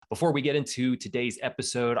Before we get into today's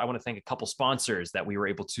episode, I want to thank a couple sponsors that we were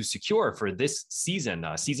able to secure for this season,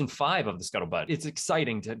 season 5 of the Scuttlebutt. It's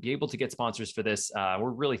exciting to be able to get sponsors for this. We're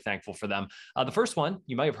really thankful for them. The first one,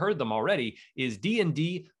 you might have heard them already, is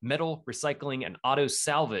D&D Metal Recycling and Auto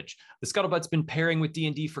Salvage. The Scuttlebutt's been pairing with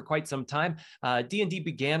D&D for quite some time. D&D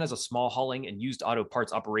began as a small hauling and used auto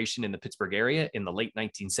parts operation in the Pittsburgh area in the late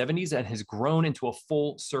 1970s and has grown into a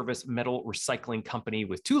full-service metal recycling company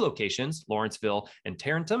with 2 locations, Lawrenceville and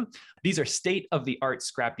Tarentum. These are state-of-the-art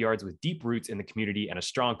scrap yards with deep roots in the community and a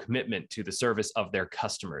strong commitment to the service of their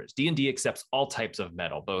customers. D&D accepts all types of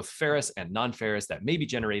metal, both ferrous and non-ferrous, that may be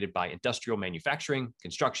generated by industrial manufacturing,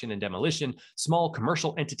 construction and demolition, small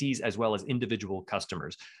commercial entities, as well as individual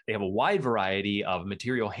customers. They have a wide variety of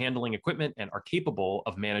material handling equipment and are capable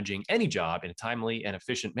of managing any job in a timely and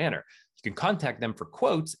efficient manner. You can contact them for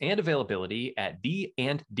quotes and availability at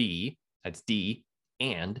D&D, that's D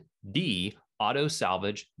and D,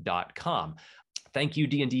 autosalvage.com. Thank you,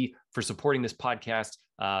 D&D, for supporting this podcast.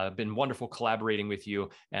 Been wonderful collaborating with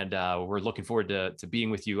you, and we're looking forward to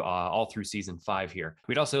being with you all through season 5 here.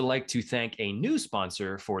 We'd also like to thank a new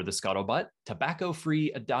sponsor for the Scuttlebutt,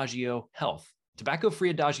 Tobacco-Free Adagio Health.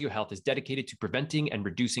 Tobacco-Free Adagio Health is dedicated to preventing and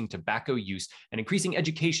reducing tobacco use and increasing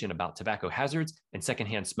education about tobacco hazards and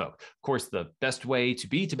secondhand smoke. Of course, the best way to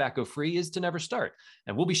be tobacco-free is to never start.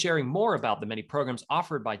 And we'll be sharing more about the many programs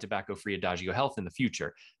offered by Tobacco-Free Adagio Health in the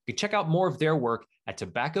future. You can check out more of their work at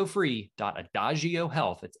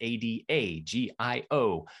tobaccofree.adagiohealth. That's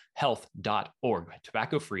ADAGIO health.org.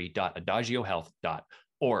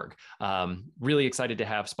 tobaccofree.adagiohealth.org. Really excited to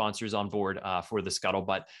have sponsors on board for the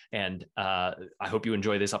Scuttlebutt, and I hope you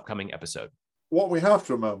enjoy this upcoming episode. What we have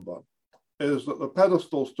to remember is that the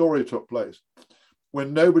Pedestal story took place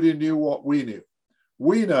when nobody knew what we knew.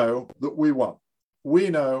 We know that we won.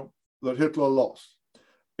 We know that Hitler lost.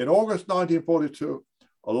 In August 1942,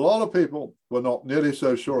 a lot of people were not nearly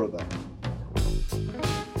so sure of that.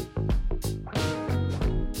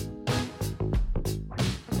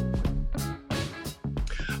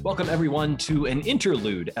 Welcome, everyone, to an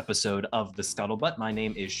interlude episode of The Scuttlebutt. My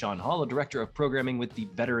name is Sean Hall, a director of programming with the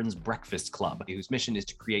Veterans Breakfast Club, whose mission is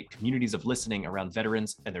to create communities of listening around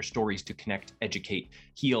veterans and their stories to connect, educate,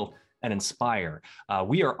 heal, and inspire.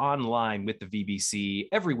 We are online with the VBC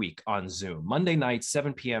every week on Zoom, Monday nights,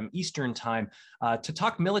 7 p.m. Eastern time, to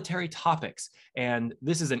talk military topics. And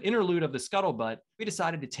this is an interlude of the Scuttlebutt. We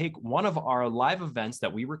decided to take one of our live events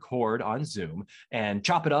that we record on Zoom and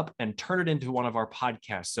chop it up and turn it into one of our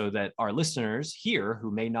podcasts so that our listeners here who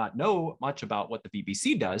may not know much about what the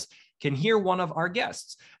VBC does can hear one of our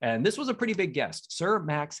guests. And this was a pretty big guest, Sir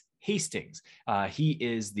Max Hastings. He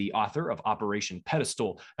is the author of Operation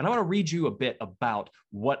Pedestal. And I want to read you a bit about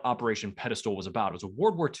what Operation Pedestal was about. It was a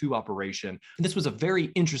World War II operation. And this was a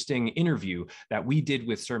very interesting interview that we did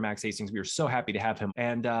with Sir Max Hastings. We were so happy to have him.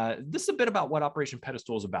 And this is a bit about what Operation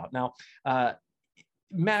Pedestal is about. Now,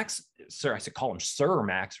 Max, sir, I should call him Sir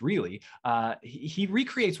Max, really. He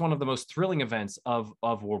recreates one of the most thrilling events of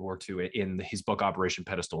World War II in his book, Operation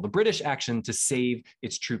Pedestal, the British action to save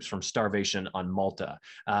its troops from starvation on Malta.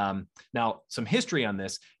 Now, some history on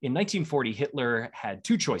this. In 1940, Hitler had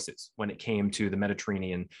 2 choices when it came to the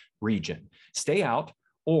Mediterranean region: stay out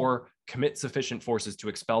or commit sufficient forces to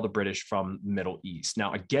expel the British from the Middle East.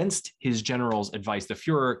 Now, against his general's advice, the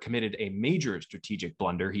Fuhrer committed a major strategic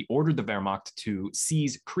blunder. He ordered the Wehrmacht to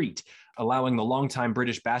seize Crete, allowing the longtime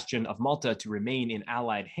British bastion of Malta to remain in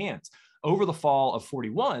Allied hands. Over the fall of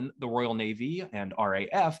 41, the Royal Navy and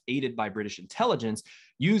RAF, aided by British intelligence,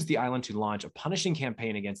 used the island to launch a punishing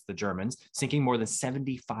campaign against the Germans, sinking more than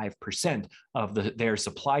 75% of their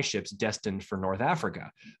supply ships destined for North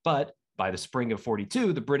Africa. But by the spring of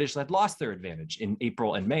 42, the British had lost their advantage. In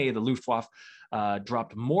April and May, the Luftwaffe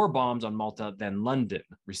dropped more bombs on Malta than London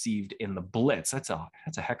received in the Blitz. That's a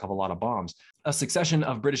heck of a lot of bombs. A succession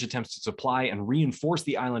of British attempts to supply and reinforce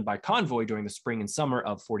the island by convoy during the spring and summer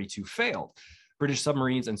of 42 failed. British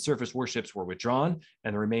submarines and surface warships were withdrawn,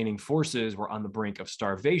 and the remaining forces were on the brink of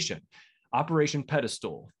starvation. Operation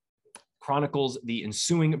Pedestal chronicles the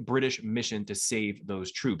ensuing British mission to save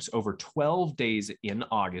those troops. Over 12 days in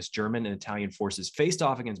August, German and Italian forces faced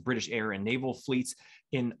off against British air and naval fleets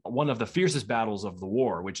in one of the fiercest battles of the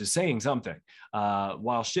war, which is saying something.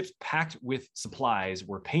 While ships packed with supplies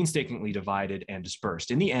were painstakingly divided and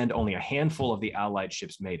dispersed. In the end, only a handful of the Allied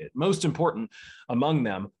ships made it. Most important among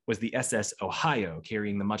them was the SS Ohio,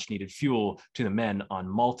 carrying the much-needed fuel to the men on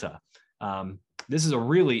Malta. This is a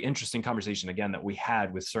really interesting conversation, again, that we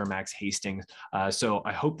had with Sir Max Hastings. So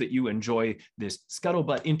I hope that you enjoy this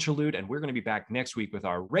Scuttlebutt interlude, and we're going to be back next week with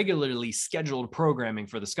our regularly scheduled programming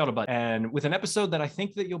for the Scuttlebutt, and with an episode that I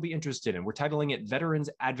think that you'll be interested in. We're titling it Veterans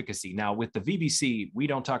Advocacy. Now, with the VBC, we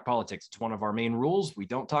don't talk politics. It's one of our main rules. We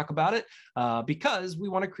don't talk about it because we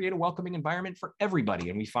want to create a welcoming environment for everybody,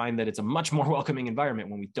 and we find that it's a much more welcoming environment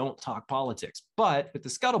when we don't talk politics. But with the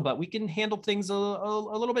Scuttlebutt, we can handle things a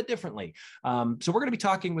little bit differently. So we're going to be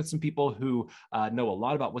talking with some people who know a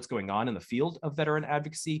lot about what's going on in the field of veteran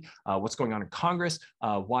advocacy, what's going on in Congress,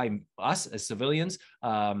 why us as civilians,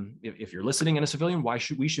 if you're listening and a civilian, why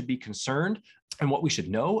we should be concerned, and what we should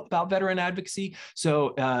know about veteran advocacy.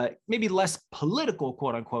 So maybe less political,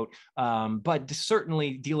 quote unquote, but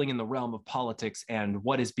certainly dealing in the realm of politics and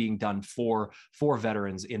what is being done for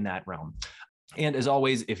veterans in that realm. And as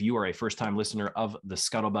always, if you are a first-time listener of the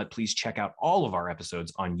Scuttlebutt, please check out all of our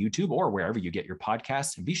episodes on YouTube or wherever you get your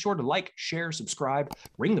podcasts. And be sure to like, share, subscribe,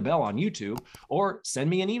 ring the bell on YouTube, or send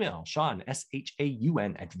me an email, Sean,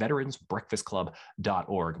 SHAUN, at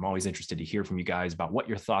veteransbreakfastclub.org. I'm always interested to hear from you guys about what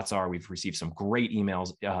your thoughts are. We've received some great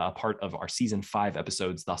emails, a part of our season 5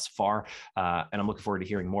 episodes thus far. And I'm looking forward to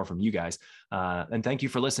hearing more from you guys. And thank you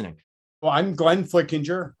for listening. Well, I'm Glenn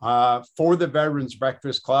Flickinger for the Veterans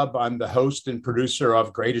Breakfast Club. I'm the host and producer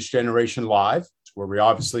of Greatest Generation Live, where we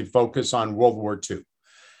obviously focus on World War II.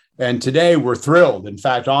 And today we're thrilled, in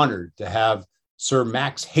fact, honored to have Sir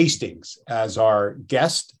Max Hastings as our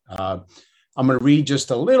guest. I'm going to read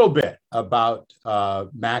just a little bit about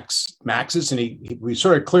Max's, and we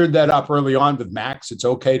sort of cleared that up early on with Max. It's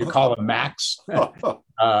okay to call him Max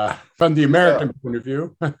from the American point of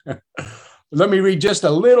view. Let me read just a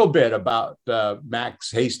little bit about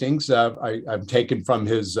Max Hastings. I've taken from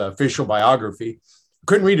his official biography.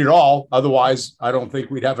 Couldn't read it all. Otherwise, I don't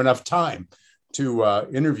think we'd have enough time to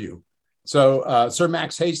interview. So Sir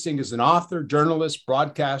Max Hastings is an author, journalist,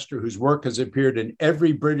 broadcaster whose work has appeared in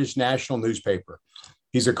every British national newspaper.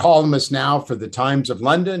 He's a columnist now for the Times of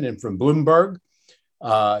London and from Bloomberg.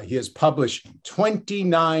 He has published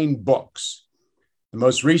 29 books, the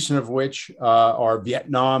most recent of which are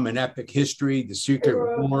Vietnam, An Epic History, The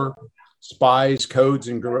Secret War, Spies, Codes,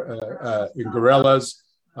 and Guerrillas,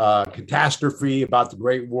 Catastrophe, About the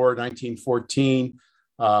Great War, 1914,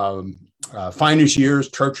 Finest Years,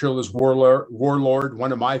 Churchill as Warlord,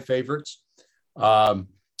 one of my favorites.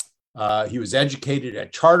 He was educated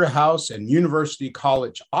at Charterhouse and University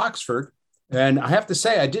College, Oxford. And I have to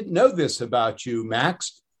say, I didn't know this about you,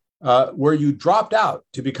 Max, where you dropped out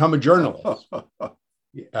to become a journalist.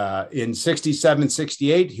 In 67,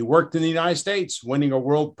 68, he worked in the United States, winning a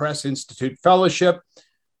World Press Institute Fellowship,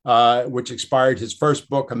 which expired his first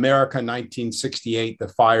book, America, 1968, The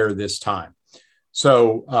Fire This Time.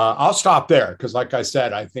 So I'll stop there because, like I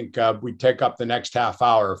said, I think we'd take up the next half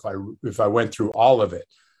hour if I went through all of it.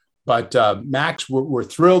 But Max, we're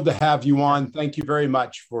thrilled to have you on. Thank you very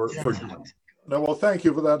much for joining. No, well, thank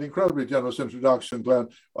you for that incredibly generous introduction, Glenn.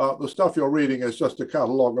 The stuff you're reading is just a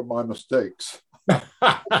catalogue of my mistakes.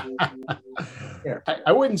 I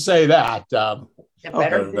wouldn't say that. No,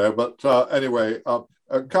 but anyway,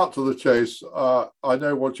 cut to the chase. I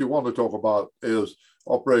know what you want to talk about is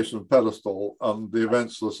Operation Pedestal and the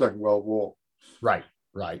events of the Second World War. Right.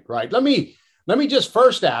 Let me just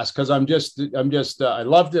first ask, because I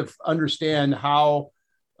love to understand how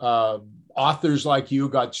authors like you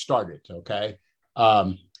got started. Okay.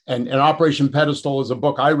 And Operation Pedestal is a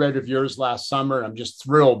book I read of yours last summer, and I'm just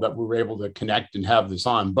thrilled that we were able to connect and have this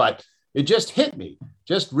on. But it just hit me,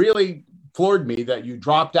 just really floored me that you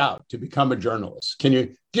dropped out to become a journalist. Can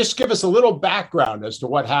you just give us a little background as to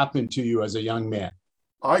what happened to you as a young man?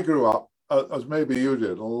 I grew up, as maybe you did,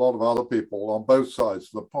 and a lot of other people on both sides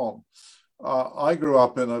of the pond. I grew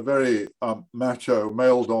up in a very macho,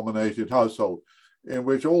 male-dominated household in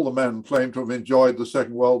which all the men claimed to have enjoyed the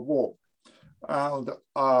Second World War. And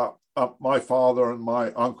my father and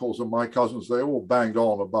my uncles and my cousins, they all banged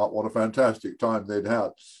on about what a fantastic time they'd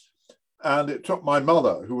had. And it took my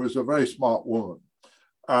mother, who was a very smart woman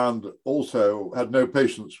and also had no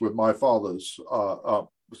patience with my father's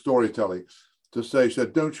storytelling, to say, she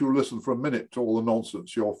said, don't you listen for a minute to all the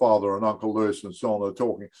nonsense your father and Uncle Lewis and so on are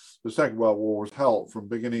talking. The Second World War was hell from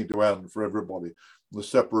beginning to end for everybody. The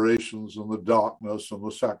separations and the darkness and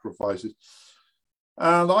the sacrifices.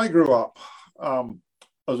 And I grew up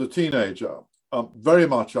as a teenager, very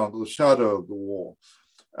much under the shadow of the war.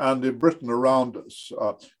 And in Britain around us,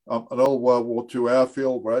 an old World War II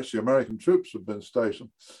airfield where actually American troops had been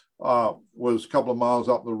stationed was a couple of miles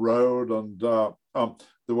up the road. And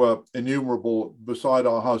there were innumerable beside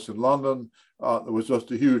our house in London. There was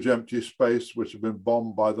just a huge empty space which had been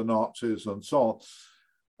bombed by the Nazis and so on.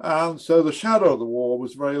 And so the shadow of the war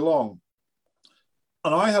was very long.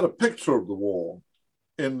 And I had a picture of the war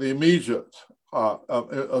in the immediate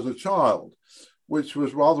as a child, which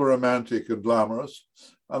was rather romantic and glamorous.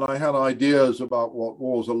 And I had ideas about what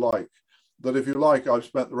wars are like, that if you like, I've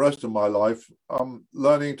spent the rest of my life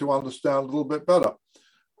learning to understand a little bit better.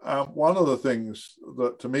 One of the things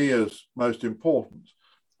that to me is most important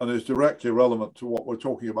and is directly relevant to what we're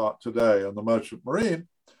talking about today and the Merchant Marine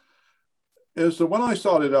is that when I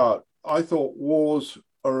started out, I thought wars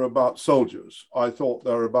are about soldiers. I thought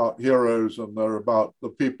they're about heroes and they're about the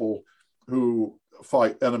people who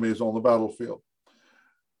fight enemies on the battlefield.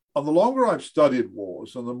 And the longer I've studied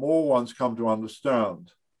wars and the more one's come to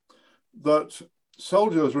understand that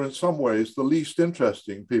soldiers are in some ways the least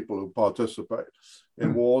interesting people who participate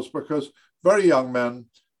in wars, because very young men,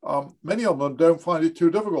 many of them don't find it too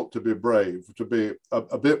difficult to be brave, to be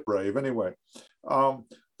a bit brave anyway.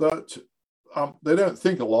 They don't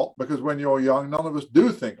think a lot, because when you're young, none of us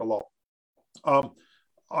do think a lot.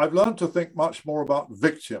 I've learned to think much more about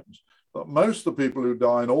victims, that most of the people who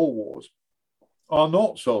die in all wars are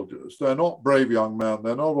not soldiers. They're not brave young men.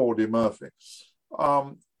 They're not Audie Murphy.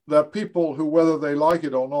 They're people who, whether they like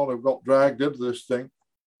it or not, have got dragged into this thing,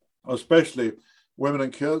 especially women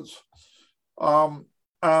and kids.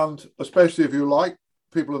 And especially if you like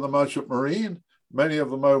people in the Merchant Marine, many of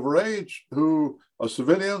them overage, who are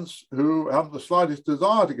civilians, who haven't the slightest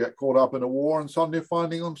desire to get caught up in a war and suddenly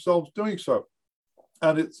finding themselves doing so.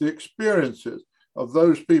 And it's the experiences of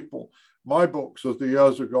those people. My books, as the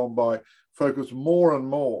years have gone by, focus more and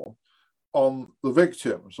more on the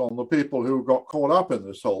victims, on the people who got caught up in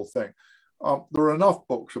this whole thing. There are enough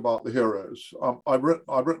books about the heroes. I've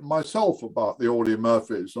written myself about the Audie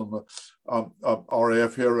Murphys and the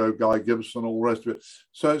RAF hero Guy Gibson, all the rest of it.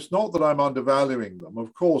 So it's not that I'm undervaluing them.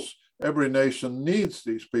 Of course, every nation needs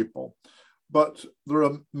these people, but there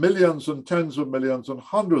are millions and tens of millions and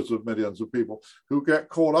hundreds of millions of people who get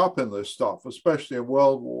caught up in this stuff, especially in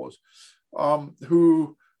world wars,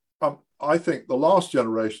 who I think the last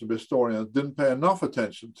generation of historians didn't pay enough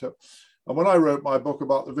attention to. And when I wrote my book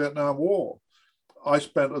about the Vietnam War, I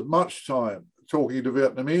spent as much time talking to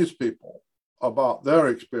Vietnamese people about their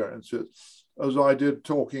experiences as I did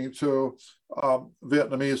talking to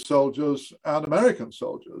Vietnamese soldiers and American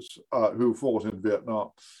soldiers who fought in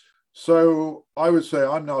Vietnam. So I would say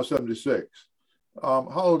I'm now 76. How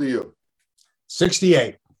old are you?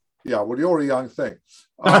 68. Yeah, well, you're a young thing.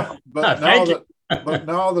 But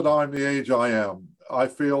now that I'm the age I am, I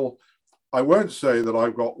feel I won't say that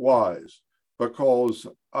I've got wise, because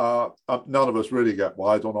none of us really get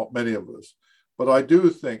wise, or not many of us. But I do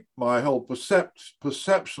think my whole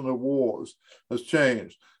perception of wars has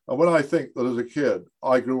changed. And when I think that as a kid,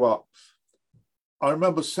 I grew up, I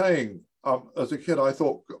remember saying as a kid, I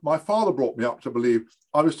thought my father brought me up to believe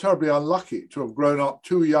I was terribly unlucky to have grown up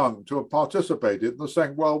too young to have participated in the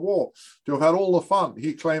Second World War, to have had all the fun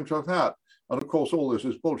he claimed to have had. And of course, all this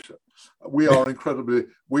is bullshit. We are incredibly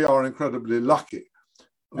lucky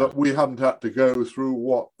that we hadn't had to go through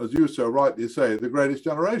what, as you so rightly say, the greatest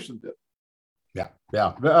generation did. Yeah.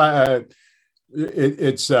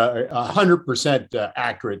 It's 100%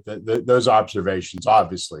 accurate, those observations,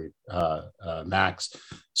 obviously, Max.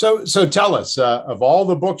 So tell us, of all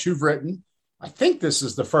the books you've written, I think this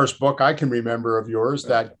is the first book I can remember of yours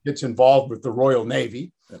that gets involved with the Royal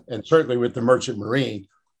Navy and certainly with the Merchant Marine.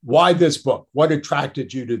 Why this book? What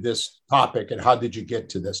attracted you to this topic, and how did you get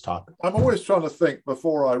to this topic? I'm always trying to think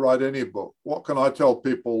before I write any book, what can I tell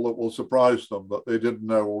people that will surprise them that they didn't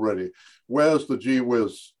know already? Where's the gee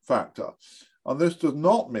whiz factor? And this does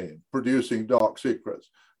not mean producing dark secrets,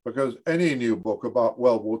 because any new book about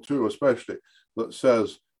World War II, especially, that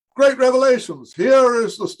says, great revelations, here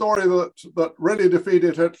is the story that really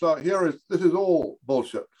defeated Hitler, this is all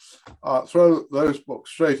bullshit. Throw those books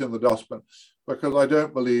straight in the dustbin, because I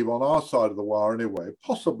don't believe on our side of the war anyway,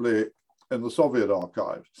 possibly in the Soviet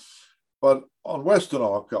archives, but on Western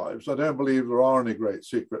archives, I don't believe there are any great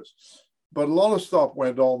secrets. But a lot of stuff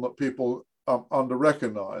went on that people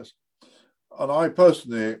under-recognize. And I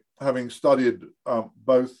personally, having studied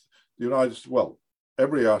both the United States, well,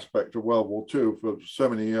 every aspect of World War II for so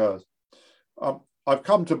many years, I've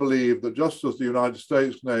come to believe that just as the United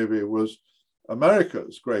States Navy was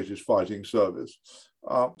America's greatest fighting service,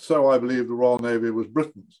 so I believe the Royal Navy was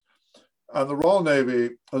Britain's. And the Royal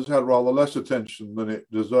Navy has had rather less attention than it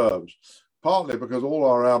deserves, partly because all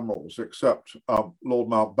our admirals, except Lord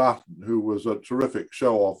Mountbatten, who was a terrific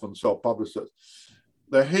show-off and self-publicist,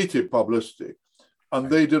 they hated publicity. and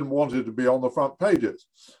they didn't want it to be on the front pages.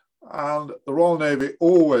 And the Royal Navy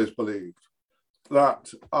always believed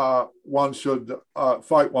that one should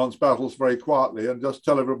fight one's battles very quietly and just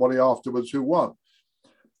tell everybody afterwards who won.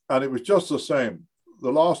 And it was just the same.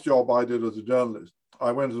 The last job I did as a journalist,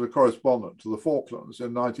 I went as a correspondent to the Falklands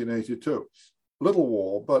in 1982. Little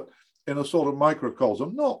war, but in a sort of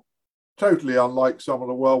microcosm, not totally unlike some of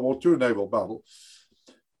the World War II naval battles.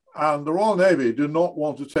 And the Royal Navy did not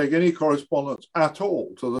want to take any correspondence at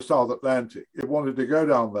all to the South Atlantic. It wanted to go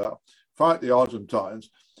down there, fight the Argentines,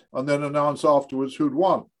 and then announce afterwards who'd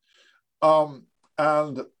won.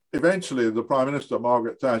 And eventually the Prime Minister,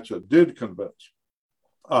 Margaret Thatcher, did convince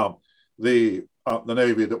the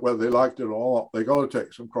Navy that whether they liked it or not, they got to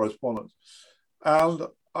take some correspondence. And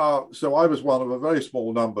so I was one of a very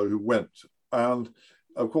small number who went. And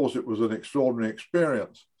of course, it was an extraordinary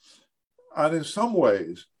experience. And in some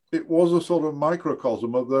ways, it was a sort of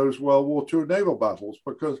microcosm of those World War II naval battles,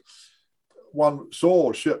 because one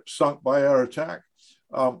saw ships sunk by air attack.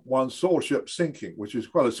 One saw ships sinking, which is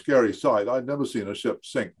quite a scary sight. I'd never seen a ship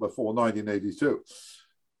sink before 1982.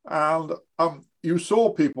 And you saw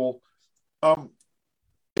people,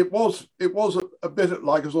 it was a bit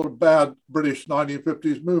like a sort of bad British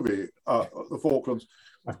 1950s movie, the Falklands.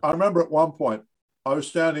 I remember at one point, I was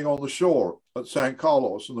standing on the shore at San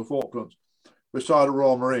Carlos in the Falklands beside a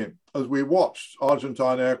Royal Marine as we watched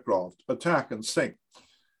Argentine aircraft attack and sink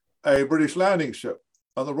a British landing ship.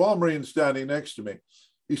 And the Royal Marine standing next to me,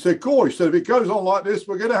 he said, "Cool," he said, "if it goes on like this,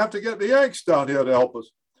 we're going to have to get the Yanks down here to help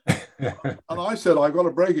us." And I said, "I've got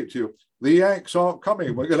to break it to you. The Yanks aren't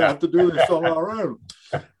coming. We're going to have to do this on our own."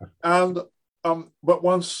 And but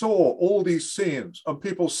one saw all these scenes and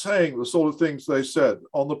people saying the sort of things they said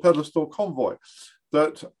on the Pedestal convoy,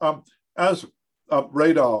 that as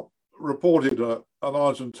radar reported an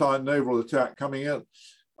Argentine naval attack coming in,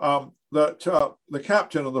 that the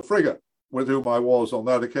captain of the frigate with whom I was on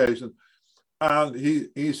that occasion, and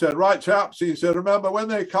he said, "Right, chaps," he said, "remember, when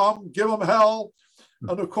they come, give them hell."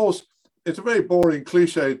 And of course, it's a very boring,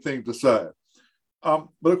 cliched thing to say.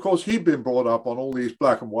 But of course, he'd been brought up on all these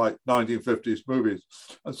black and white 1950s movies.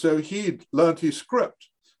 And so he'd learned his script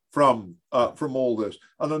from all this.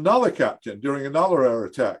 And another captain, during another air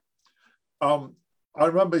attack, I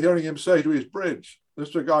remember hearing him say to his bridge, this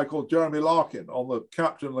is a guy called Jeremy Larkin, on the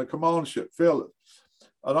captain of the command ship, Fearless.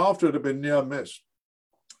 And after it had been near missed,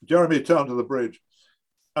 Jeremy turned to the bridge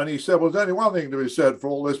and he said, "Well, there's only one thing to be said for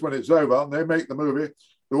all this when it's over and they make the movie.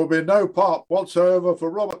 There will be no part whatsoever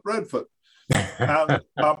for Robert Redford." And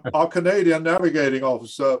our Canadian navigating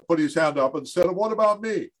officer put his hand up and said, "What about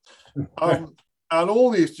me?" And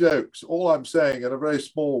all these jokes, all I'm saying in a very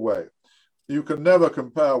small way, you can never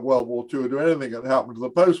compare World War II to anything that happened to the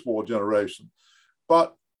post-war generation.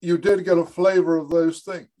 But you did get a flavor of those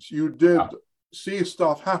things. You did see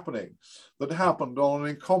stuff happening that happened on an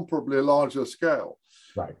incomparably larger scale,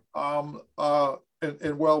 right?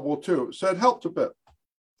 In World War II. So it helped a bit.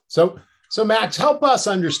 So Max, help us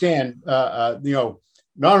understand,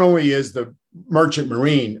 not only is the merchant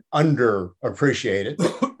marine underappreciated,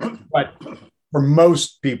 but for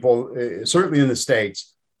most people, certainly in the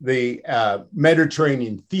States, the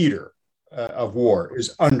Mediterranean theater of war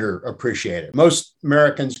is underappreciated. Most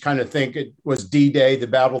Americans kind of think it was D-Day, the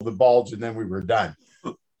Battle of the Bulge, and then we were done.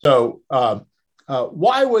 So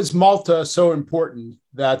why was Malta so important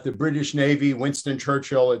that the British Navy, Winston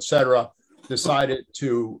Churchill, et cetera, decided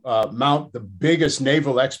to mount the biggest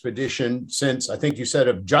naval expedition since, I think you said,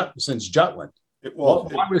 since Jutland? It was.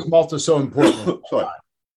 Why was Malta so important? Sorry.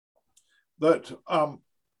 That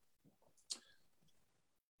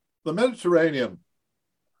the Mediterranean,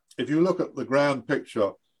 if you look at the grand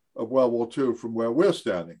picture of World War II from where we're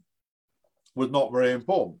standing, was not very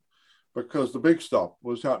important, because the big stuff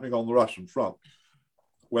was happening on the Russian front,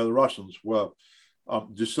 where the Russians were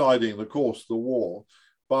deciding the course of the war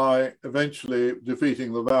by eventually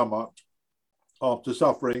defeating the Wehrmacht after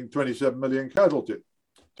suffering 27 million casualties,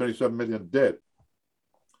 27 million dead.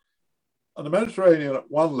 And the Mediterranean at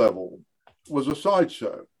one level was a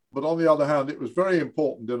sideshow, but on the other hand, it was very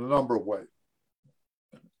important in a number of ways.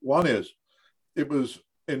 One is, it was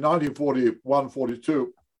in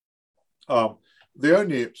 1941-42, the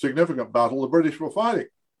only significant battle the British were fighting.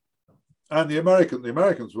 And the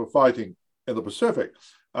Americans were fighting in the Pacific.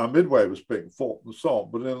 Midway was being fought and so on.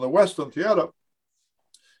 But in the Western theater,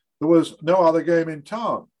 there was no other game in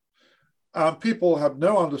town. And people have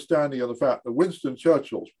no understanding of the fact that Winston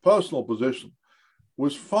Churchill's personal position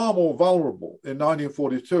was far more vulnerable in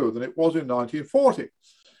 1942 than it was in 1940.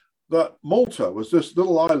 That Malta was this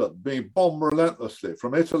little island being bombed relentlessly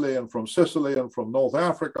from Italy and from Sicily and from North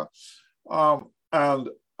Africa. And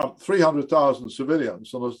 300,000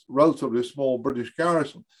 civilians and a relatively small British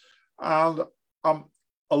garrison. And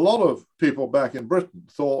a lot of people back in Britain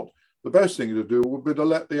thought the best thing to do would be to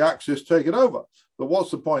let the Axis take it over. But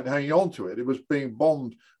what's the point hanging on to it? It was being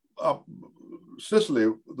bombed.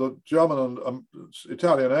 Sicily, the German and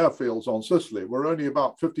Italian airfields on Sicily were only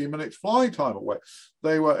about 15 minutes flying time away.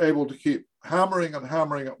 They were able to keep hammering and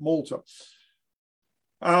hammering at Malta.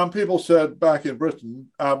 And people said back in Britain,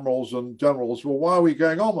 admirals and generals, well, why are we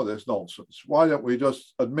going on with this nonsense? Why don't we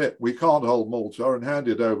just admit we can't hold Malta and hand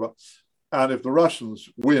it over? And if the Russians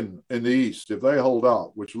win in the east, if they hold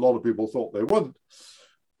out, which a lot of people thought they wouldn't,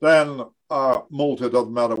 then Malta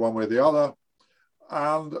doesn't matter one way or the other.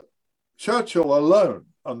 And Churchill alone,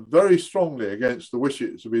 and very strongly against the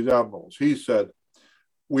wishes of his admirals, he said,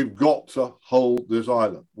 we've got to hold this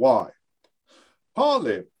island. Why?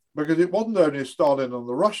 Partly because it wasn't only Stalin and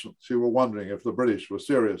the Russians who were wondering if the British were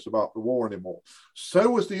serious about the war anymore. So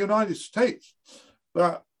was the United States.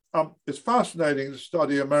 That it's fascinating to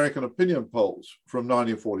study American opinion polls from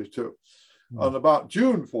 1942. And about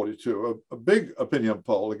June 42, a big opinion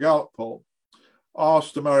poll, a Gallup poll,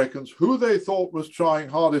 asked Americans who they thought was trying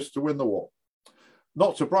hardest to win the war.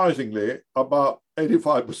 Not surprisingly, about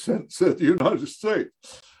 85% said the United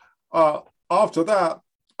States. After that,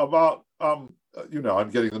 about, I'm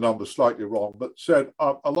getting the numbers slightly wrong, but said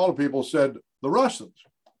a lot of people said the Russians.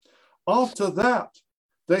 After that,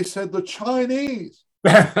 they said the Chinese.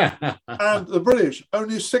 And the British,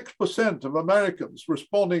 only 6% of Americans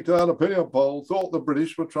responding to that opinion poll thought the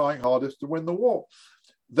British were trying hardest to win the war.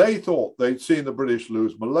 They thought they'd seen the British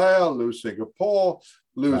lose Malaya, lose Singapore,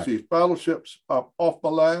 lose these battleships off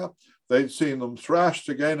Malaya. They'd seen them thrashed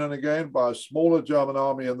again and again by a smaller German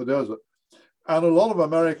army in the desert. And a lot of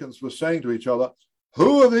Americans were saying to each other,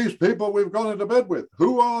 who are these people we've gone into bed with?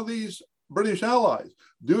 Who are these British allies?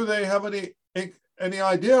 Do they have any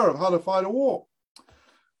idea of how to fight a war?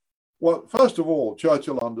 Well, first of all,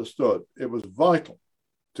 Churchill understood it was vital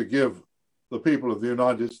to give the people of the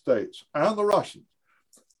United States and the Russians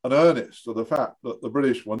an earnest of the fact that the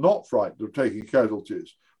British were not frightened of taking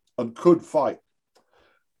casualties and could fight.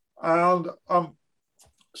 And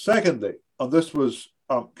secondly, and this was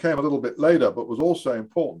came a little bit later, but was also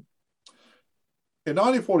important. In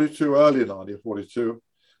 1942, early 1942,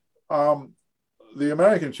 the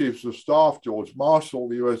American Chiefs of Staff, George Marshall,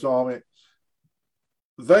 the US Army,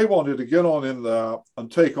 they wanted to get on in there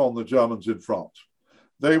and take on the Germans in France.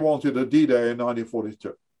 They wanted a D-Day in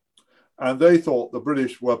 1942. And they thought the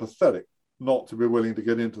British were pathetic not to be willing to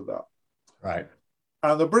get into that. Right.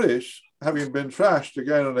 And the British, having been trashed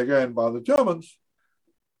again and again by the Germans,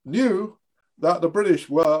 knew that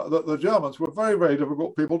the Germans were very, very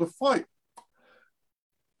difficult people to fight.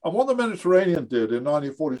 And what the Mediterranean did in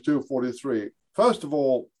 1942-43, first of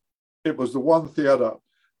all, it was the one theater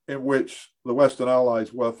in which the Western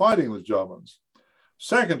Allies were fighting the Germans.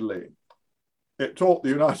 Secondly, it taught the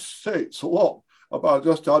United States a lot about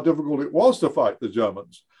just how difficult it was to fight the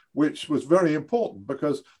Germans, which was very important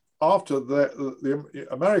because after the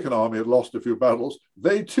American army had lost a few battles,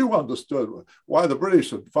 they too understood why the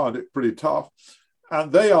British had found it pretty tough.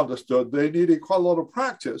 And they understood they needed quite a lot of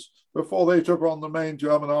practice before they took on the main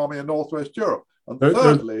German army in Northwest Europe. And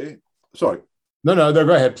thirdly, sorry. No,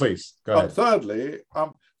 go ahead, please. Go ahead. Thirdly,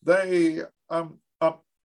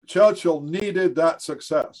 Churchill needed that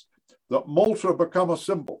success, that Malta had become a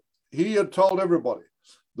symbol. He had told everybody,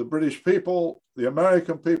 the British people, the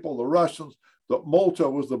American people, the Russians, that Malta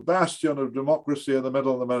was the bastion of democracy in the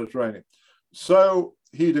middle of the Mediterranean. So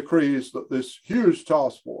he decrees that this huge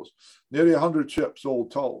task force, nearly 100 ships all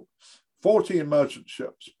told, 14 merchant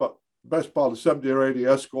ships, but best part of 70 or 80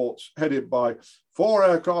 escorts headed by 4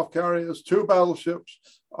 aircraft carriers, 2 battleships,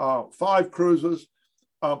 5 cruisers,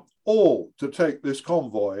 all to take this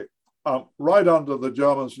convoy right under the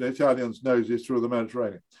Germans and Italians' noses through the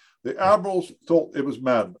Mediterranean. The admirals thought it was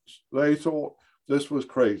madness. They thought this was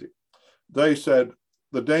crazy. They said,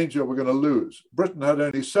 the danger we're going to lose. Britain had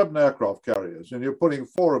only 7 aircraft carriers, and you're putting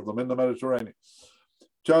 4 of them in the Mediterranean.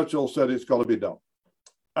 Churchill said it's got to be done.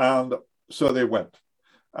 And so they went.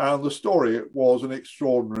 And the story was an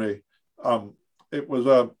extraordinary, it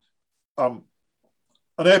was an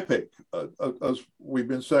epic, as we've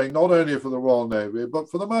been saying, not only for the Royal Navy, but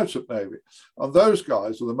for the Merchant Navy. And those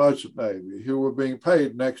guys of the Merchant Navy who were being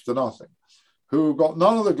paid next to nothing, who got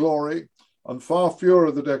none of the glory and far fewer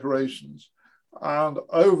of the decorations. And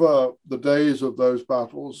over the days of those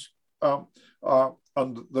battles,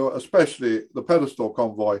 especially the Pedestal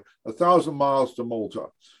convoy, 1,000 miles to Malta,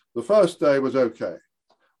 the first day was okay.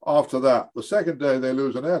 After that, the second day, they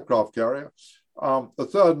lose an aircraft carrier. The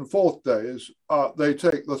third and fourth days, they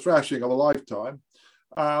take the thrashing of a lifetime.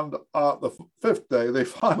 And the fifth day, they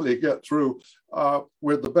finally get through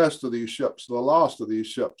with the best of these ships, the last of these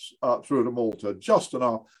ships, through to Malta, just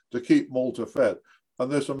enough to keep Malta fed.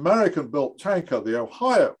 And this American-built tanker, the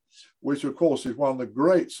Ohio, which of course is one of the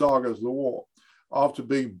great sagas of the war, after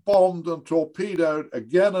being bombed and torpedoed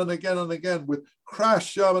again and again and again with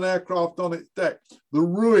crashed German aircraft on its deck, the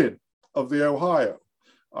ruin of the Ohio,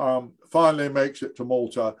 finally makes it to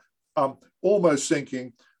Malta, almost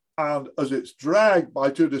sinking. And as it's dragged by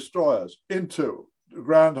two destroyers into the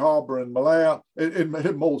Grand Harbor in Malaya, in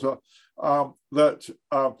Malta, the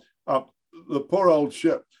poor old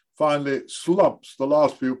ship finally slumps the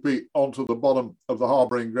last few feet onto the bottom of the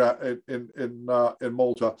harbor in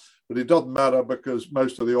Malta. But it doesn't matter because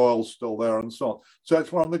most of the oil's still there and so on. So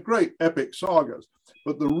it's one of the great epic sagas.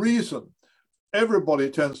 But the reason everybody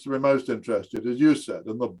tends to be most interested, as you said,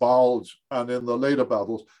 in the Bulge and in the later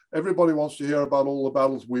battles, everybody wants to hear about all the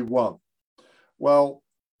battles we won. Well,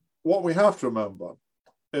 what we have to remember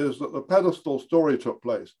is that the Pedestal story took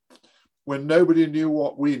place when nobody knew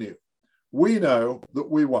what we knew. We know that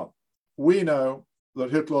we won. We know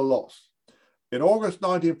that Hitler lost. In August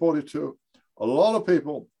 1942, a lot of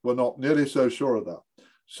people were not nearly so sure of that.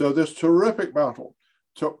 So this terrific battle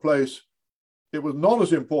took place. It was not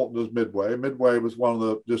as important as Midway. Midway was one of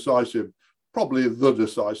the decisive, probably the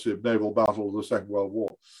decisive naval battle of the Second World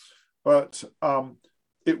War. But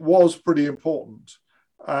it was pretty important.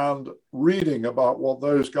 And reading about what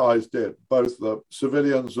those guys did, both the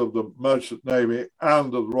civilians of the Merchant Navy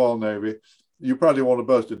and of the Royal Navy, you probably want to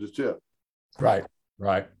burst into tears. Right,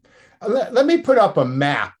 right. Let me put up a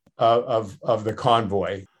map of the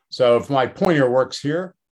convoy. So if my pointer works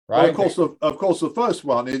here, right? Well, of course, the first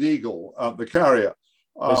one is Eagle, the carrier,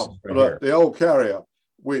 the old carrier,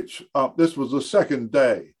 which this was the second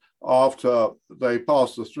day after they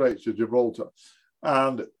passed the Straits of Gibraltar.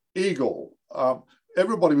 And Eagle,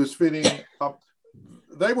 everybody was feeling,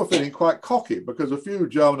 they were feeling quite cocky because a few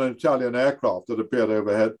German and Italian aircraft had appeared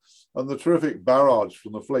overhead and the terrific barrage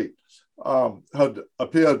from the fleet had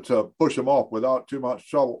appeared to push them off without too much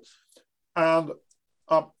trouble. And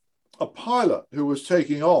a pilot who was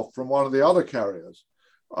taking off from one of the other carriers,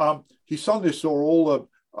 he suddenly saw all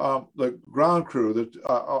the ground crew that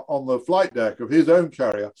on the flight deck of his own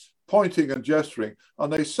carrier pointing and gesturing,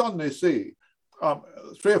 and they suddenly see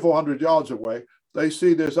 300 or 400 yards away, they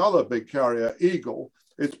see this other big carrier, Eagle.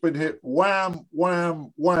 It's been hit wham,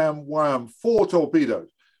 wham, wham, wham, 4 torpedoes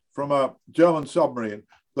from a German submarine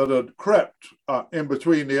that had crept in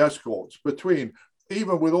between the escorts,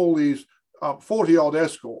 even with all these 40-odd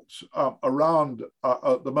escorts around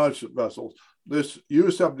the merchant vessels. This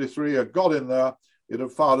U-73 had got in there. It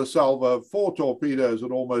had fired a salvo of 4 torpedoes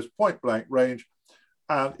at almost point-blank range.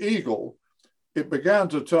 And Eagle, it began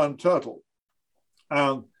to turn turtle.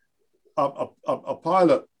 And a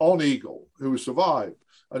pilot on Eagle who survived,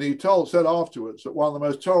 and he said afterwards that one of the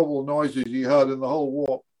most terrible noises he heard in the whole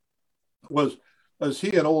war was as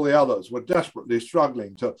he and all the others were desperately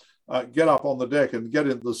struggling to get up on the deck and get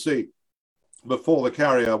into the sea before the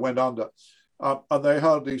carrier went under. And they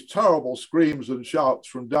heard these terrible screams and shouts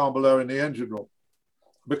from down below in the engine room,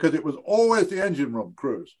 because it was always the engine room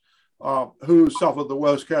crews who suffered the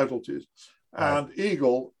worst casualties. Right. And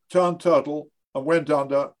Eagle turned turtle and went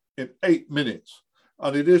under in 8 minutes.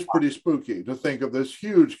 And it is pretty spooky to think of this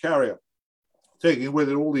huge carrier taking with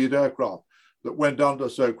it all these aircraft that went under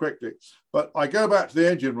so quickly. But I go back to the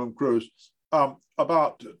engine room crews.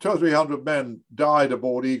 About 200 or 300 men died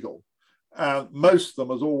aboard Eagle. And most of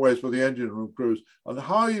them, as always, were the engine room crews. And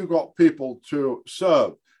how you got people to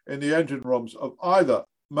serve in the engine rooms of either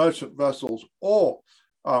merchant vessels or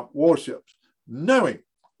warships, knowing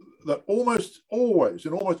that almost always,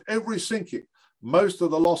 in almost every sinking, most of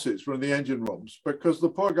the losses were in the engine rooms, because the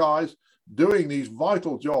poor guys doing these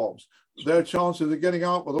vital jobs, their chances of getting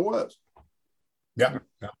out were the worst. Yeah.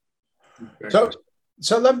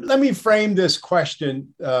 So let me frame this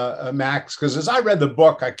question, Max, because as I read the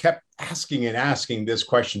book, I kept asking this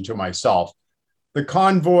question to myself. The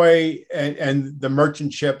convoy and the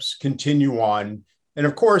merchant ships continue on. And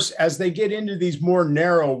of course, as they get into these more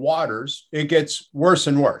narrow waters, it gets worse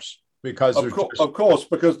and worse. Because of course,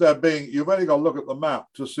 because you've only got to look at the map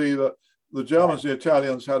to see that the Germans and the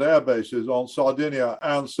Italians had air bases on Sardinia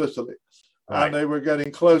and Sicily. Right. And they were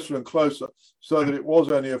getting closer and closer, so that it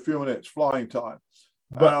was only a few minutes flying time.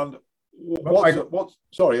 No,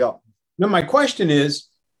 my question is,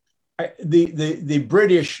 the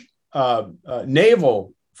British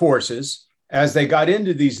naval forces, as they got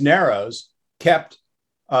into these narrows, kept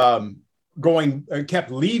leaving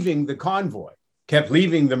the convoy, kept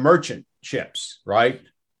leaving the merchant ships, right?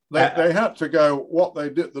 They had to go. What they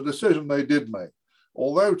did, the decision they did make,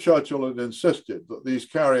 although Churchill had insisted that these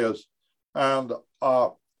carriers and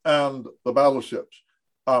the battleships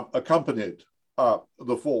accompanied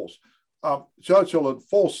the force, Churchill had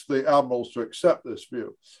forced the admirals to accept this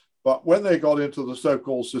view. But when they got into the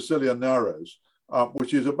so-called Sicilian Narrows,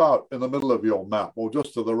 which is about in the middle of your map, or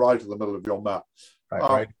just to the right of the middle of your map,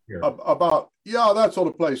 right here. About, that sort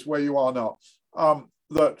of place where you are now,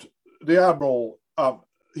 that the admiral,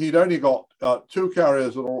 he'd only got two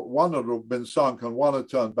carriers, one had been sunk and one had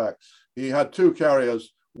turned back. He had two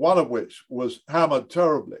carriers, one of which was hammered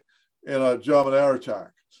terribly in a German air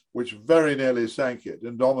attack, which very nearly sank it,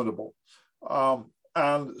 Indomitable.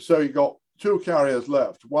 And so he got two carriers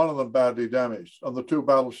left, one of them badly damaged, and the two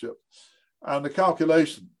battleships. And the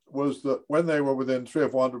calculation was that when they were within 300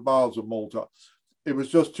 or 400 miles of Malta, it was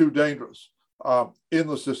just too dangerous in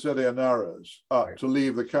the Sicilian Narrows to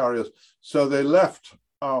leave the carriers. So they left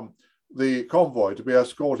the convoy to be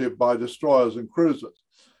escorted by destroyers and cruisers.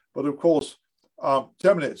 But of course,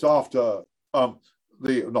 10 minutes after not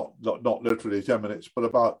literally 10 minutes, but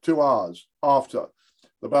about 2 hours after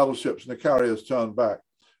the battleships and the carriers turned back,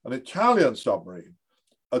 an Italian submarine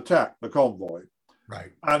attacked the convoy.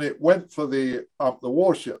 Right. And it went for the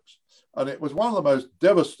warships. And it was one of the most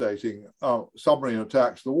devastating submarine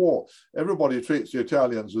attacks of the war. Everybody treats the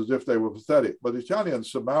Italians as if they were pathetic, but Italian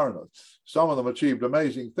submariners, some of them achieved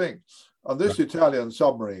amazing things. And this Italian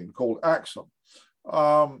submarine called Axum,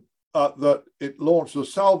 that it launched a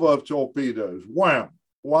salvo of torpedoes. Wham!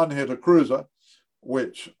 One hit a cruiser,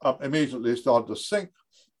 which immediately started to sink,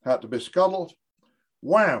 had to be scuttled.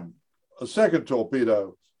 Wham! A second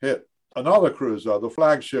torpedo hit another cruiser, the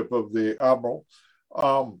flagship of the admiral.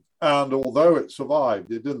 And although it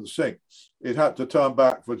survived, it didn't sink. It had to turn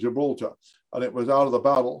back for Gibraltar, and it was out of the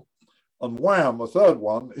battle. And wham, a third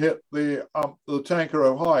one hit the tanker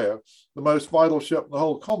Ohio, the most vital ship in the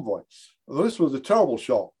whole convoy. And this was a terrible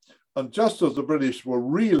shock. And just as the British were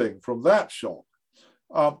reeling from that shock,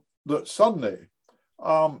 that suddenly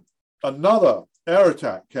another air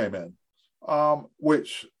attack came in,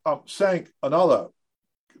 which sank another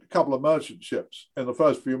couple of merchant ships in the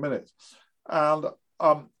first few minutes. And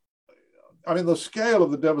I mean, the scale of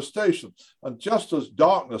the devastation, and just as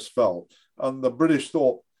darkness fell, and the British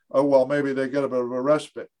thought, oh, well, maybe they get a bit of a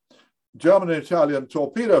respite, German and Italian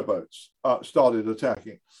torpedo boats started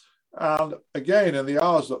attacking. And again, in the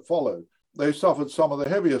hours that followed, they suffered some of the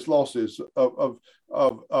heaviest losses of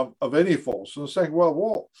any force in the Second World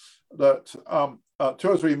War. That 2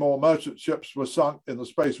 or 3 more merchant ships were sunk in the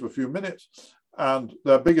space of a few minutes, and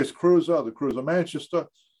their biggest cruiser, the cruiser Manchester,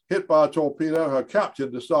 hit by a torpedo. Her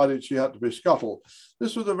captain decided she had to be scuttled.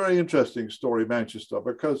 This was a very interesting story, Manchester,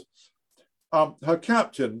 because her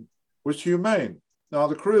captain was humane. Now,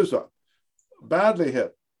 the cruiser, badly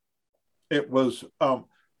hit. It was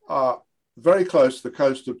very close to the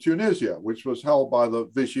coast of Tunisia, which was held by the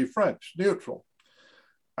Vichy French, neutral.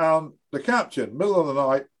 And the captain, middle of the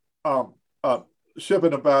night, ship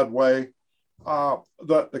in a bad way,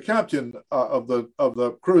 the captain of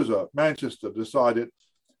the cruiser, Manchester, decided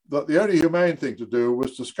that the only humane thing to do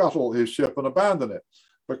was to scuttle his ship and abandon it,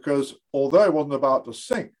 because although it wasn't about to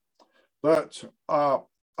sink, that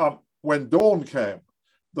when dawn came,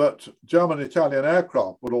 that German and Italian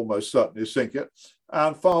aircraft would almost certainly sink it,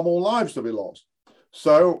 and far more lives to be lost.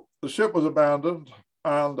 So the ship was abandoned,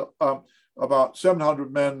 and about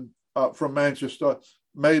 700 men from Manchester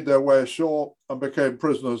made their way ashore and became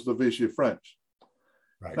prisoners of the Vichy French.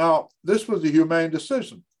 Right. Now, this was a humane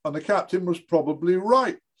decision, and the captain was probably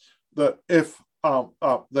right that if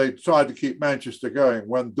they tried to keep Manchester going,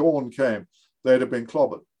 when dawn came, they'd have been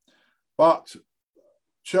clobbered. But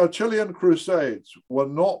Churchillian crusades were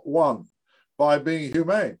not won by being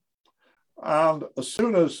humane. And as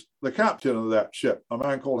soon as the captain of that ship, a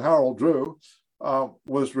man called Harold Drew,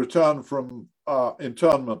 was returned from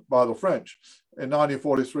internment by the French in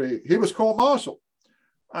 1943, he was court-martialed.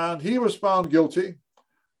 And he was found guilty,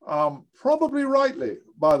 probably rightly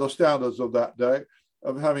by the standards of that day,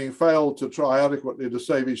 of having failed to try adequately to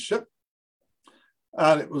save his ship.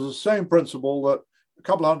 And it was the same principle that a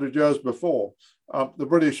couple of hundred years before, the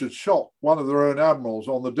British had shot one of their own admirals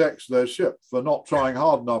on the decks of their ship for not trying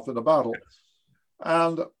hard enough in a battle.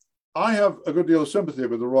 And I have a good deal of sympathy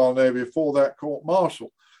with the Royal Navy for that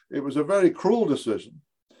court-martial. It was a very cruel decision.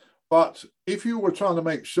 But if you were trying to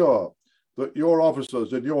make sure that your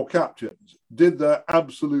officers and your captains did their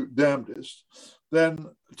absolute damnedest, then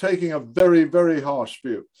taking a very, very harsh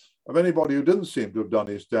view of anybody who didn't seem to have done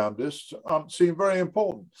his damnedest seemed very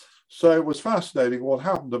important. So it was fascinating what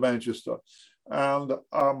happened to Manchester and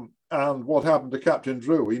what happened to Captain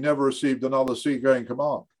Drew. He never received another seagoing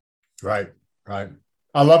command. Right, right.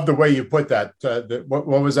 I love the way you put that. What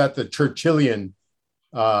was that? The Churchillian.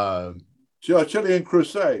 Churchillian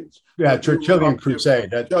Crusades. Yeah, Churchillian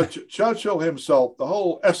Crusade. Churchill himself, the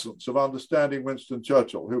whole essence of understanding Winston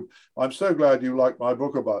Churchill, who I'm so glad you like my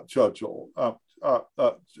book about Churchill, about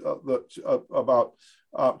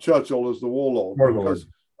Churchill as the warlord,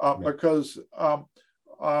 because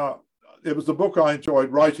it was the book I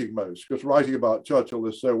enjoyed writing most, because writing about Churchill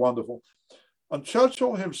is so wonderful. And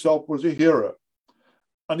Churchill himself was a hero,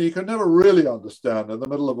 and he could never really understand in the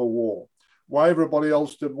middle of a war why everybody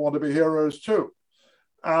else didn't want to be heroes too.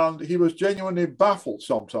 And he was genuinely baffled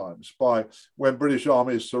sometimes by when British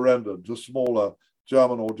armies surrendered to smaller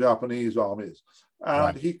German or Japanese armies.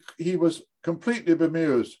 And he was completely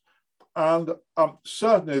bemused. And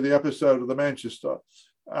certainly the episode of the Manchester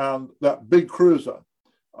and that big cruiser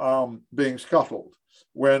being scuttled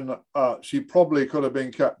when she probably could have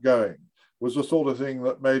been kept going was the sort of thing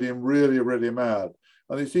that made him really, really mad.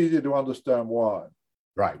 And it's easy to understand why.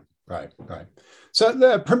 Right.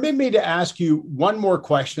 So permit me to ask you one more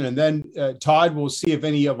question, and then Todd, will see if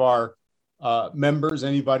any of our members,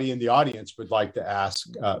 anybody in the audience would like to ask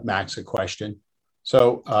Max a question.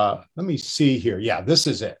 So let me see here. Yeah, this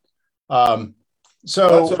is it.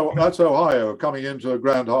 So that's Ohio coming into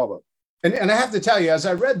Grand Harbor. And I have to tell you, as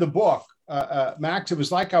I read the book, Max, it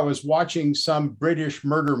was like I was watching some British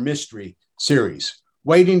murder mystery series,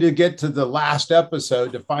 waiting to get to the last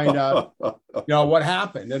episode to find out, what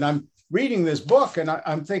happened. And I'm reading this book, and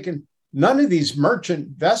I'm thinking none of these merchant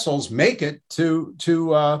vessels make it to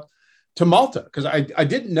Malta, because I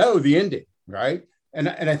didn't know the ending, right? And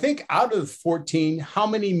I think out of 14, how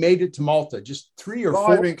many made it to Malta? Just 3 or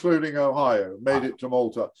 4? 5, including Ohio, made it to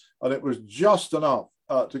Malta, and it was just enough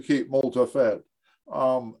to keep Malta fed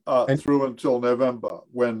through until November,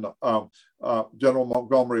 when General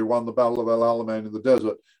Montgomery won the Battle of El Alamein in the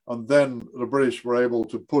desert, and then the British were able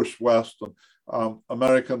to push west, and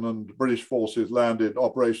American and British forces landed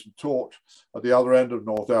Operation Torch at the other end of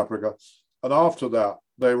North Africa, and after that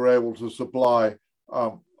they were able to supply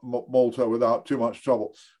Malta without too much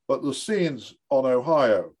trouble. But the scenes on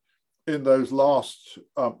Ohio in those last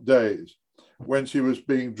days, when she was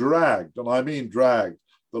being dragged, and I mean dragged,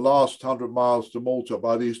 the last 100 miles to Malta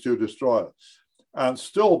by these 2 destroyers, and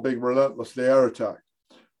still being relentlessly air attacked.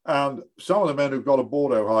 And some of the men who got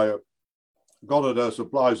aboard Ohio got at her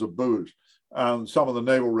supplies of booze, and some of the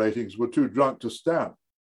naval ratings were too drunk to stand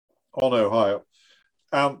on Ohio.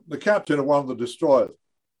 And the captain of one of the destroyers,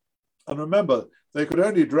 and remember, they could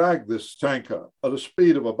only drag this tanker at a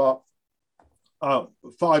speed of about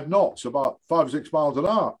 5 knots, about 5 or 6 miles an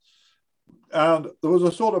hour. And there was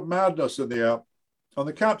a sort of madness in the air. And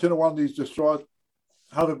the captain of one of these destroyers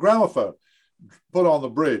had a gramophone put on the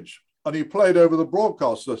bridge, and he played over the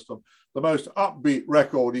broadcast system the most upbeat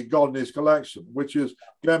record he got in his collection, which is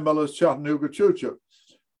Glenn Miller's Chattanooga Choo Choo.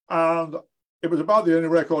 And it was about the only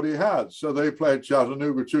record he had. So they played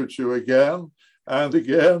Chattanooga Choo Choo again and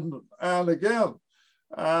again and again.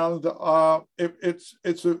 And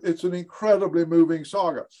it's an incredibly moving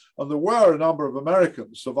saga. And there were a number of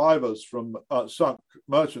American survivors from sunk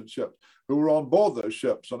merchant ships who were on board those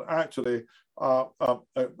ships, and actually a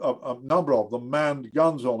number of them manned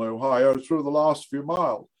guns on Ohio through the last few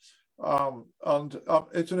miles.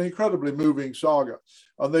 It's an incredibly moving saga,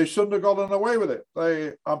 and they shouldn't have gotten away with it.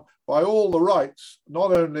 They, by all the rights,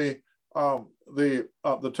 not only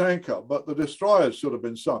the tanker, but the destroyers should have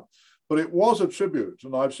been sunk. But it was a tribute,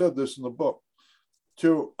 and I've said this in the book,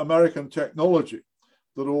 to American technology,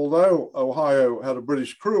 that although Ohio had a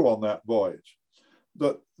British crew on that voyage,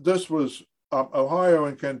 that this was Ohio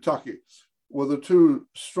and Kentucky were the 2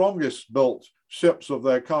 strongest built ships of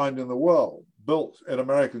their kind in the world, built in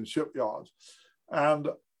American shipyards. And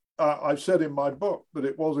I've said in my book that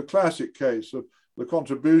it was a classic case of the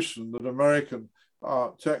contribution that American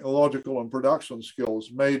technological and production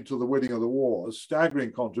skills made to the winning of the war, a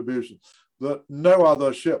staggering contribution that no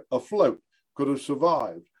other ship afloat could have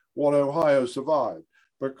survived what Ohio survived,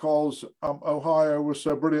 because Ohio was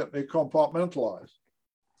so brilliantly compartmentalized.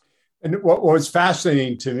 And what was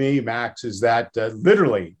fascinating to me, Max, is that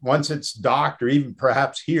literally once it's docked, or even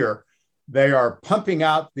perhaps here, they are pumping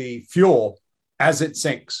out the fuel as it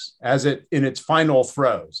sinks, as it in its final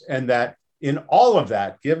throes. And that in all of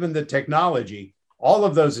that, given the technology, all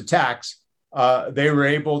of those attacks, they were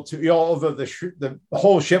able to, although the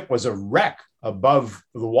whole ship was a wreck above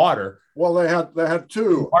the water. Well, they had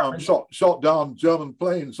 2 shot down German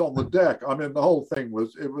planes on the deck. I mean, the whole thing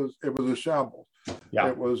was a shambles. Yeah.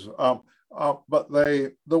 It was, but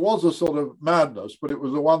there was a sort of madness, but it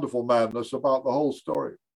was a wonderful madness about the whole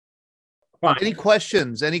story. Any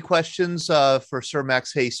questions? Any questions for Sir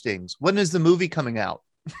Max Hastings? When is the movie coming out?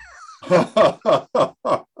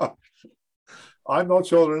 I'm not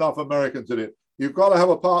sure there are enough Americans in it. You've got to have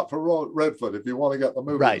a part for Robert Redford if you want to get the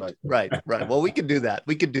movie made. Right. Well, we can do that.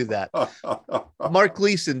 Mark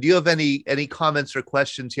Gleason, do you have any comments or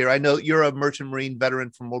questions here? I know you're a Merchant Marine veteran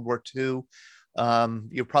from World War II.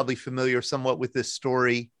 You're probably familiar somewhat with this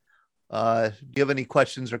story. Do you have any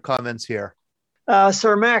questions or comments here?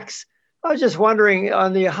 Sir Max, I was just wondering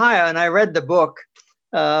on the Ohio, and I read the book,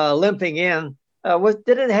 Limping In.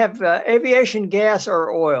 Did it have aviation gas or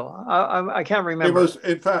oil? I can't remember. It was,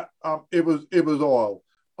 in fact, it was oil.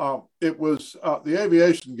 It was the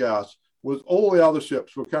aviation gas. Was all the other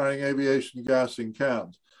ships were carrying aviation gas in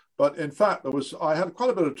cans, but in fact, I had quite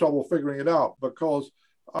a bit of trouble figuring it out because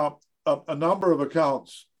a number of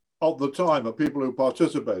accounts of the time of people who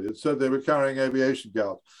participated said they were carrying aviation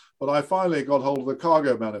gas, but I finally got hold of the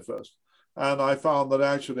cargo manifest. And I found that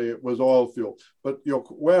actually it was oil fuel. But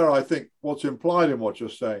where I think what's implied in what you're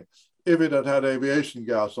saying, if it had had aviation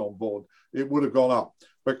gas on board, it would have gone up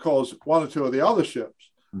because one or two of the other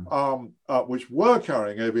ships, which were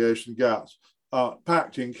carrying aviation gas,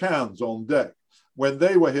 packed in cans on deck, when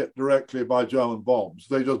they were hit directly by German bombs,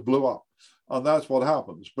 they just blew up. And that's what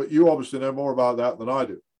happens. But you obviously know more about that than I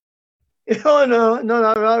do. Oh, no,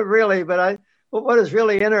 not really. But what is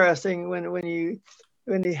really interesting when you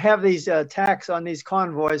have these attacks on these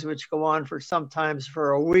convoys, which go on for sometimes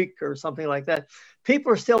for a week or something like that,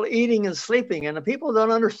 people are still eating and sleeping, and the people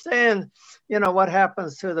don't understand, what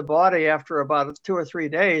happens to the body after about 2 or 3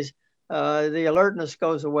 days. The alertness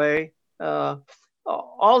goes away.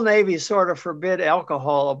 All navies sort of forbid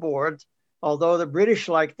alcohol aboard, although the British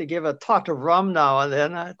like to give a tot of rum now and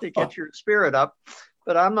then to get your spirit up.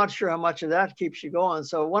 But I'm not sure how much of that keeps you going.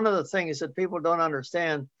 So one of the things that people don't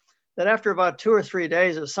understand, that after about 2 or 3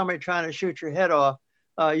 days of somebody trying to shoot your head off,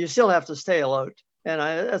 you still have to stay alert. And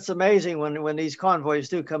that's amazing when these convoys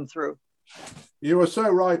do come through. You are so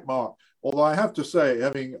right, Mark. Although I have to say,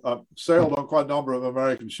 having sailed on quite a number of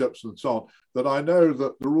American ships and so on, that I know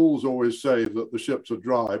that the rules always say that the ships are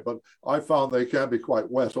dry, but I found they can be quite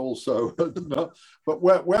wet also. But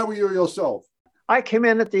where were you yourself? I came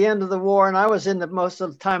in at the end of the war, and I was in most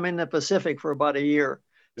of the time in the Pacific for about a year.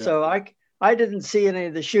 Yeah. So I didn't see any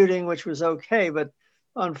of the shooting, which was okay, but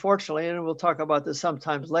unfortunately, and we'll talk about this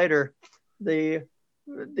sometimes later, the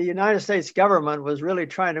United States government was really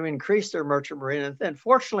trying to increase their merchant marine. And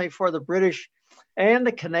fortunately for the British and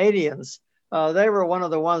the Canadians, they were one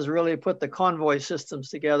of the ones who really put the convoy systems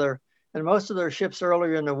together. And most of their ships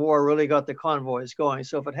earlier in the war really got the convoys going.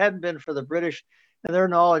 So if it hadn't been for the British and their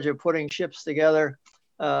knowledge of putting ships together,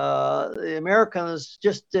 the Americans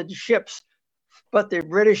just did ships. But the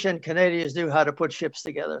British and Canadians knew how to put ships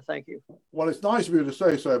together. Thank you. Well, it's nice of you to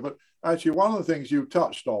say so, but actually one of the things you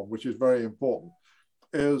touched on, which is very important,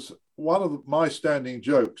 is one of my standing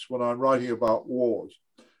jokes when I'm writing about wars,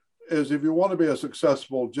 is if you want to be a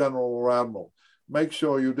successful general or admiral, make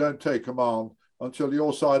sure you don't take command until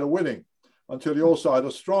your side are winning, until your side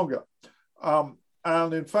are stronger.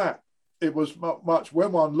 And in fact, it was much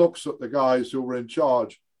when one looks at the guys who were in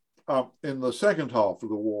charge in the second half of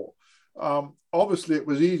the war, obviously it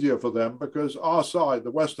was easier for them because our side,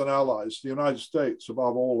 the Western Allies, the United States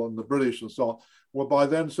above all, and the British and so on, were by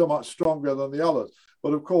then so much stronger than the others.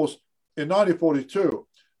 But of course, in 1942,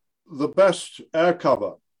 the best air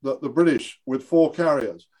cover that the British, with 4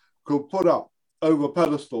 carriers, could put up over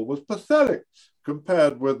Pedestal was pathetic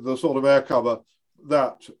compared with the sort of air cover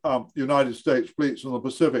that United States fleets in the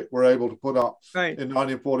Pacific were able to put up in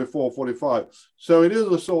 1944-45. So it is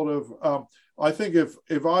a sort of, I think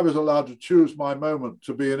if I was allowed to choose my moment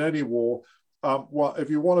to be in any war, if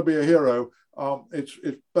you want to be a hero, it's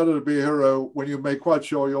better to be a hero when you make quite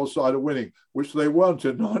sure your side are winning, which they weren't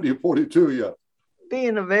in 1942 yet.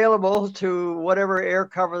 Being available to whatever air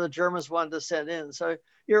cover the Germans wanted to send in. So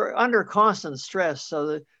you're under constant stress.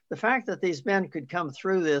 So the fact that these men could come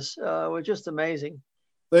through this was just amazing.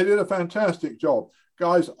 They did a fantastic job.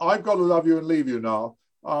 Guys, I've got to love you and leave you now.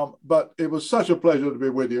 But it was such a pleasure to be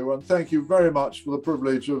with you. And thank you very much for the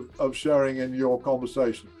privilege of sharing in your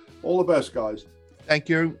conversation. All the best, guys. Thank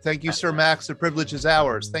you. Thank you, Sir Max. The privilege is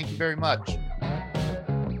ours. Thank you very much.